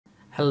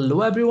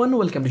Hello everyone,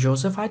 welcome to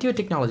Joseph IT, your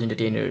technology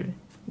entertainer.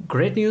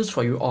 Great news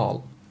for you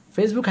all.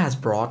 Facebook has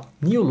brought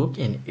new look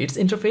in its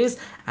interface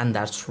and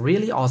that's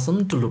really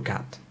awesome to look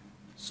at.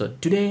 So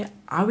today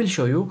I will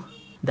show you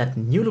that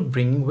new look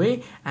bringing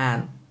way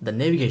and the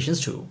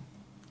navigations too.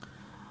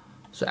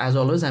 So as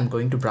always I'm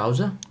going to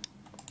browser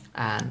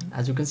and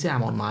as you can see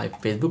I'm on my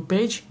Facebook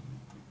page.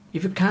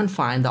 If you can't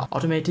find the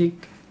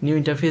automatic new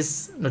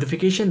interface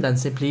notification, then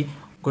simply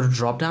go to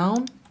drop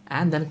down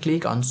and then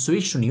click on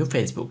switch to new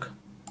Facebook.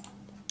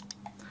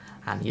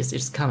 And yes,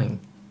 it's coming.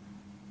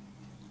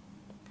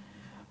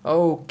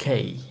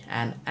 Okay,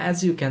 and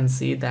as you can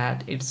see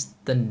that it's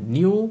the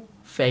new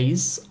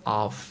face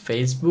of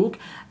Facebook,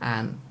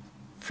 and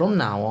from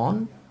now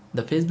on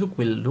the Facebook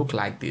will look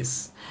like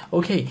this.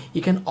 Okay,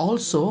 you can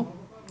also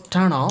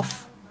turn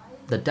off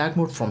the dark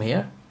mode from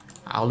here.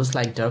 I always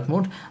like dark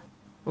mode.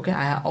 Okay,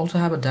 I also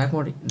have a dark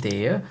mode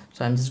there,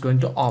 so I'm just going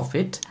to off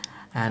it,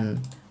 and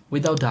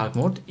without dark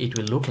mode it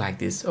will look like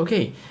this.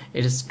 Okay,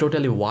 it is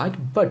totally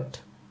white, but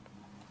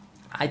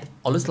I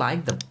always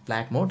like the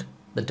black mode,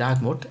 the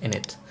dark mode in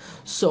it.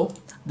 So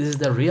this is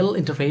the real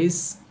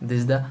interface. This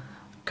is the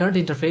current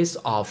interface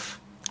of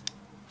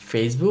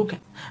Facebook,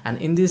 and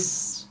in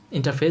this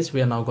interface we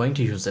are now going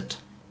to use it.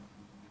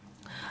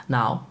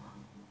 Now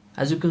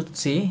as you can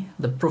see,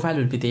 the profile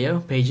will be there,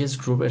 pages,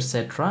 group,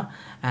 etc.,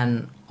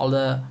 and all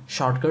the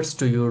shortcuts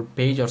to your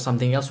page or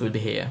something else will be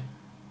here.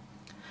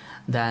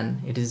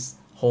 Then it is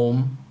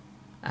home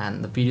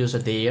and the videos are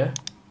there,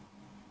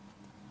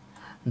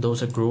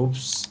 those are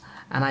groups,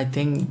 and I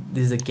think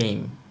this is a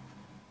game.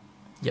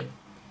 Yep.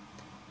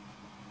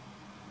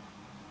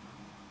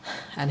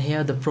 And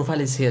here the profile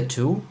is here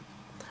too.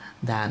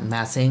 Then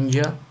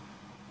messenger,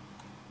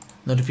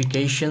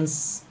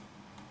 notifications,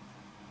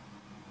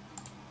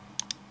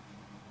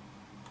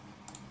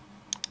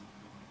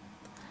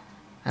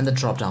 and the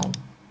drop down.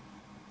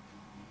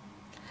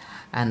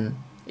 And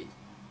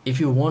if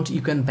you want, you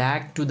can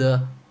back to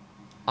the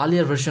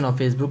earlier version of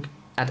Facebook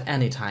at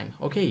any time.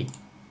 Okay,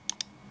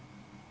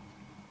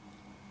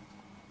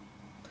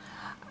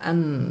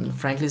 and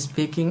frankly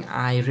speaking,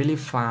 I really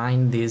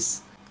find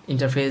this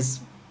interface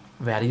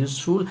very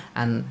useful,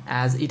 and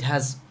as it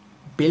has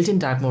built-in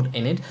dark mode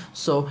in it,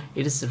 so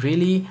it is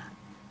really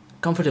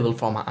comfortable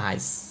for my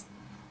eyes,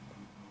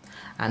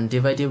 and day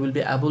by day we'll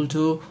be able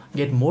to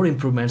get more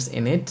improvements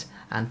in it,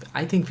 and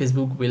I think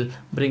Facebook will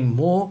bring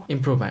more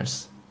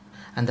improvements.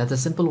 And that's a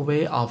simple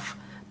way of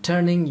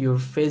turning your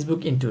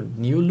Facebook into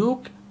new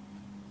look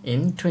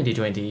in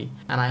 2020,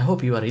 and I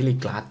hope you are really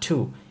glad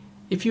too.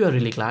 If you are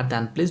really glad,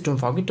 then please don't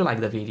forget to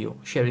like the video,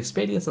 share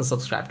experience, and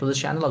subscribe to the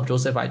channel of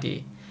Joseph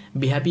IT.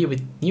 Be happy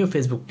with new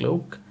Facebook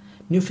look,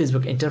 new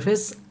Facebook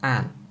interface,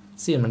 and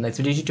see you in my next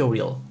video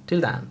tutorial. Till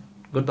then,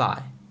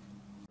 goodbye.